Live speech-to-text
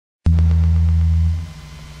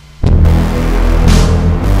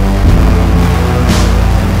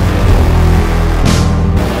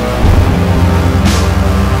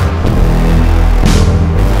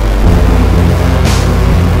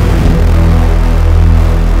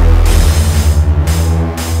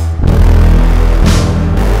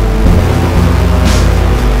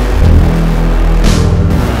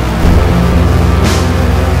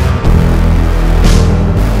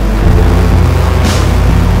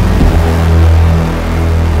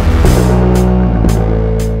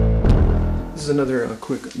another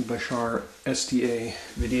quick Bashar STA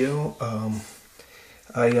video.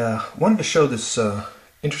 I wanted to show this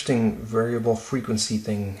interesting variable frequency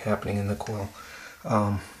thing happening in the coil.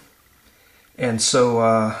 And so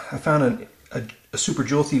I found a super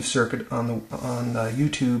joule thief circuit on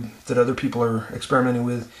YouTube that other people are experimenting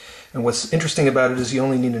with. And what's interesting about it is you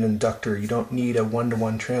only need an inductor. You don't need a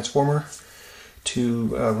one-to-one transformer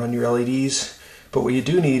to run your LEDs. But what you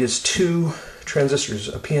do need is two transistors,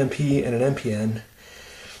 a PNP and an NPN,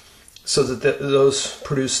 so that those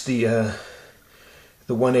produce the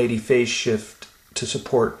 180 phase shift to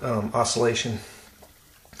support oscillation.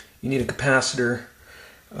 You need a capacitor.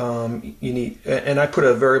 You need, and I put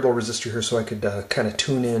a variable resistor here so I could kind of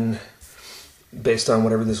tune in based on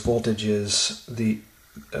whatever this voltage is, the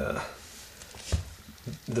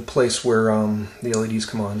place where the LEDs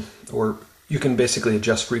come on, or you can basically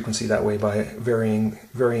adjust frequency that way by varying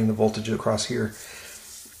the voltage across here.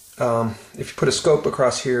 If you put a scope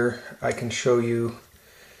across here, I can show you,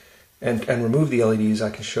 and remove the LEDs, I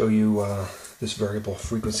can show you this variable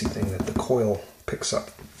frequency thing that the coil picks up.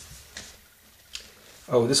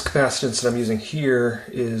 Oh, this capacitance that I'm using here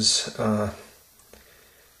is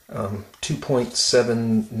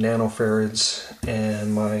 2.7 nanofarads,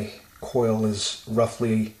 and my coil is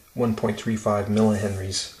roughly 1.35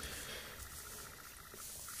 millihenries.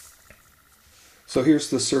 So here's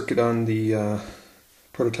the circuit on the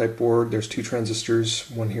prototype board. There's two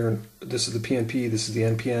transistors, one here, this is the PNP, this is the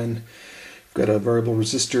NPN. I've got a variable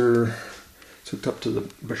resistor. It's hooked up to the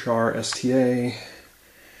Bashar STA.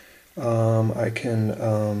 I can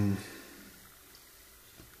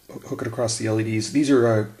hook it across the LEDs. These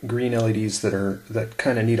are green LEDs that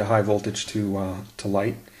kind of need a high voltage to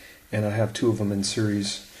light, and I have two of them in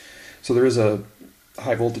series. So there is a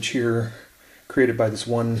high voltage here created by this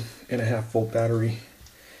 1.5 volt battery.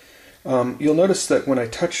 You'll notice that when I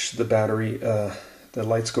touch the battery, the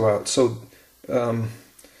lights go out. So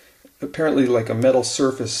apparently, like a metal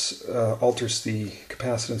surface alters the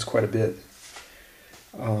capacitance quite a bit.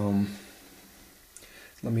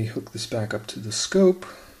 Let me hook this back up to the scope.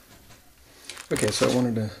 Okay, so I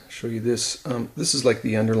wanted to show you this. This is like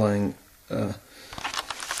the underlying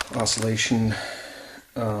oscillation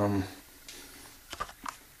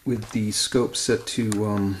with the scope set to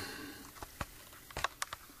 1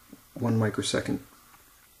 millisecond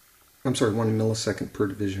per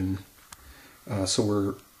division. So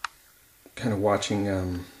we're kind of watching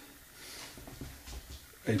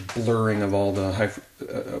a blurring of all the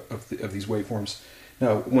of these waveforms.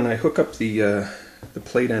 Now, when I hook up the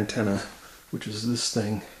plate antenna, which is this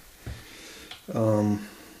thing, to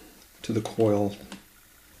the coil,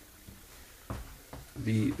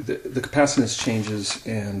 the capacitance changes,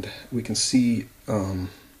 and we can see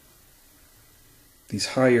these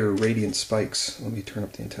higher radiant spikes. Let me turn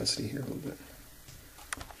up the intensity here a little bit.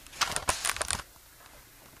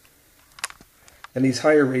 And these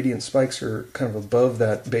higher radiant spikes are kind of above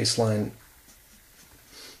that baseline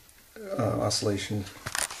oscillation,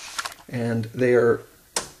 and they are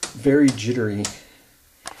very jittery.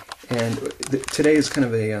 And today is kind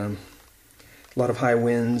of a lot of high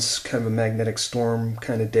winds, kind of a magnetic storm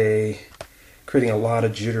kind of day, creating a lot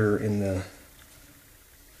of jitter in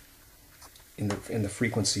the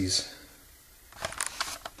frequencies.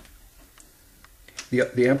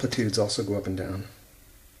 The amplitudes also go up and down.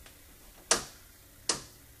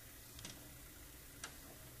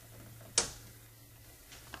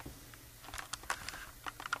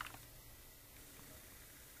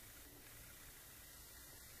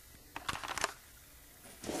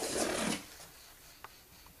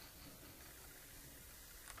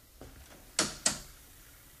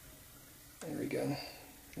 There we go.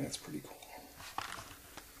 That's pretty cool.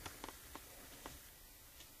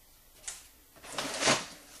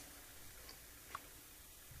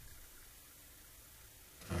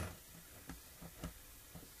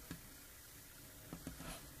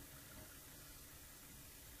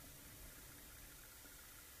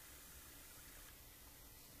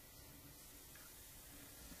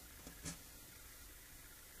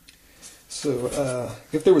 So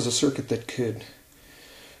if there was a circuit that could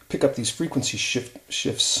pick up these frequency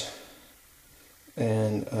shifts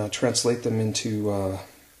and translate them into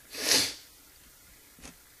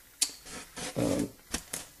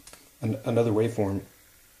another waveform,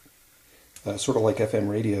 sort of like FM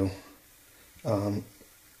radio,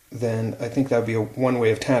 then I think that would be one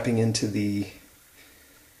way of tapping into the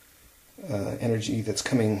energy that's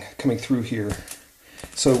coming through here.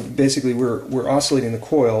 So basically, we're oscillating the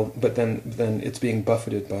coil, but then it's being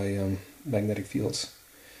buffeted by magnetic fields.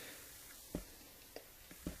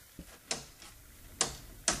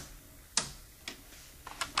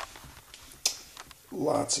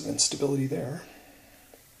 lots of instability there.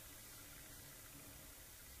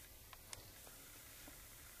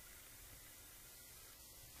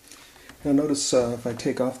 Now notice if I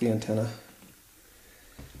take off the antenna,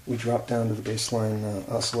 we drop down to the baseline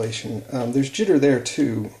oscillation. There's jitter there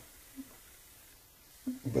too,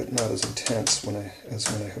 but not as intense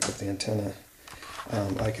as when I hook up the antenna.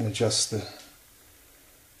 I can adjust the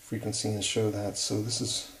frequency and show that. So this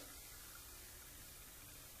is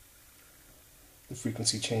the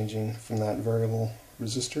frequency changing from that variable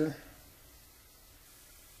resistor.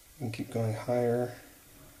 And keep going higher.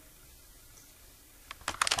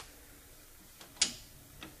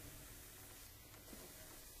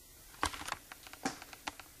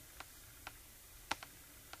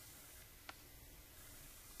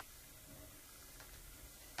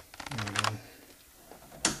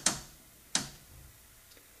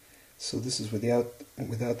 So this is without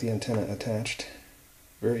the antenna attached.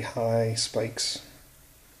 Very high spikes.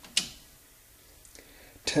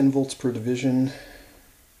 10 volts per division.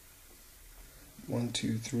 1,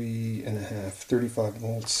 2, 3.5. 35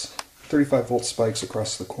 volts. 35 volt spikes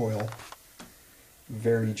across the coil.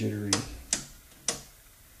 Very jittery.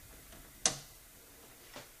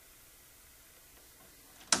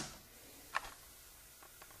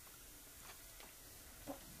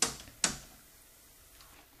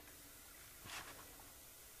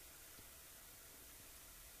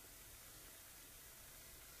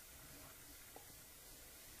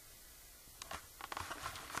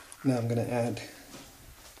 Now I'm going to add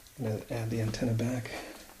the antenna back.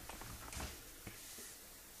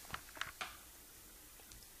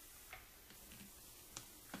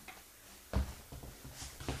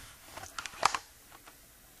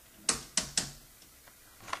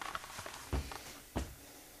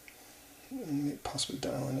 And possibly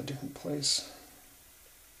dial in a different place.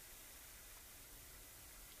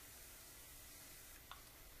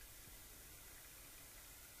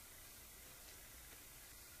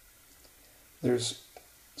 There's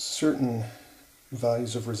certain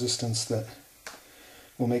values of resistance that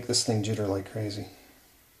will make this thing jitter like crazy.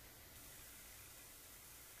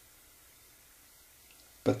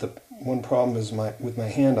 But the one problem is with my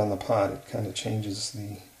hand on the pot, it kind of changes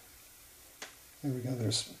the... There we go,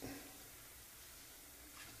 there's...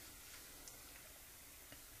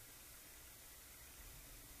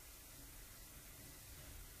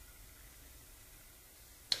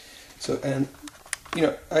 So, and you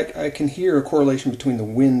know, I can hear a correlation between the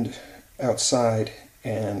wind outside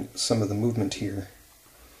and some of the movement here.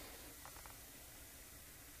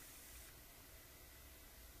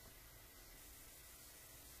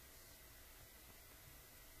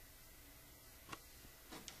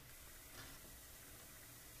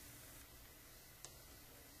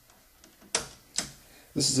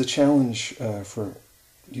 This is a challenge for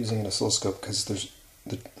using an oscilloscope because there's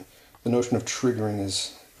the notion of triggering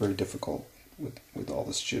is very difficult with all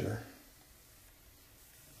this jitter.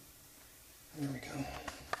 There we go.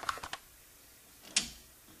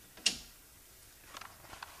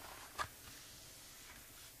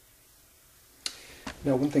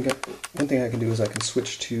 Now one thing I can do is I can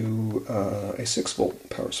switch to a 6-volt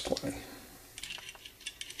power supply.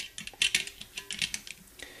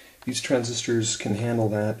 These transistors can handle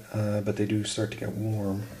that, but they do start to get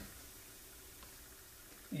warm.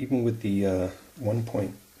 Even with the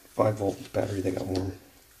 1.5 volt battery, they got warm.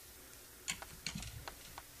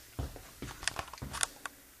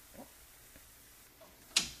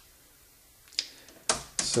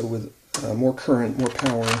 So with more current, more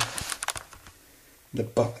power, the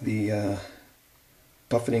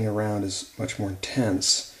buffeting around is much more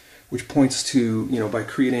intense, which points to, you know, by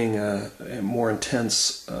creating a more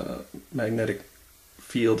intense magnetic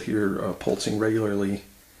field here, pulsing regularly,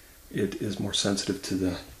 it is more sensitive to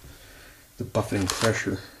the buffeting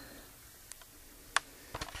pressure.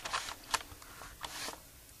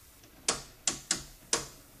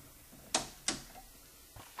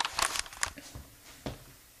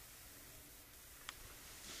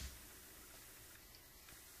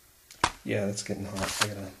 Yeah, that's getting hot. I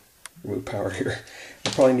gotta remove power here.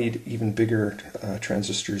 I'll probably need even bigger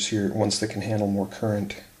transistors here, ones that can handle more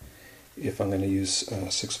current, if I'm going to use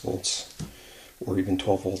 6 volts or even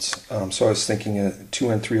 12 volts. So I was thinking a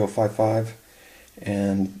 2N3055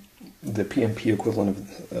 and the PMP equivalent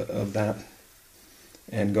of that,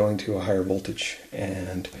 and going to a higher voltage,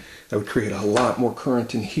 and that would create a lot more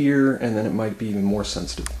current in here, and then it might be even more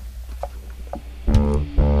sensitive.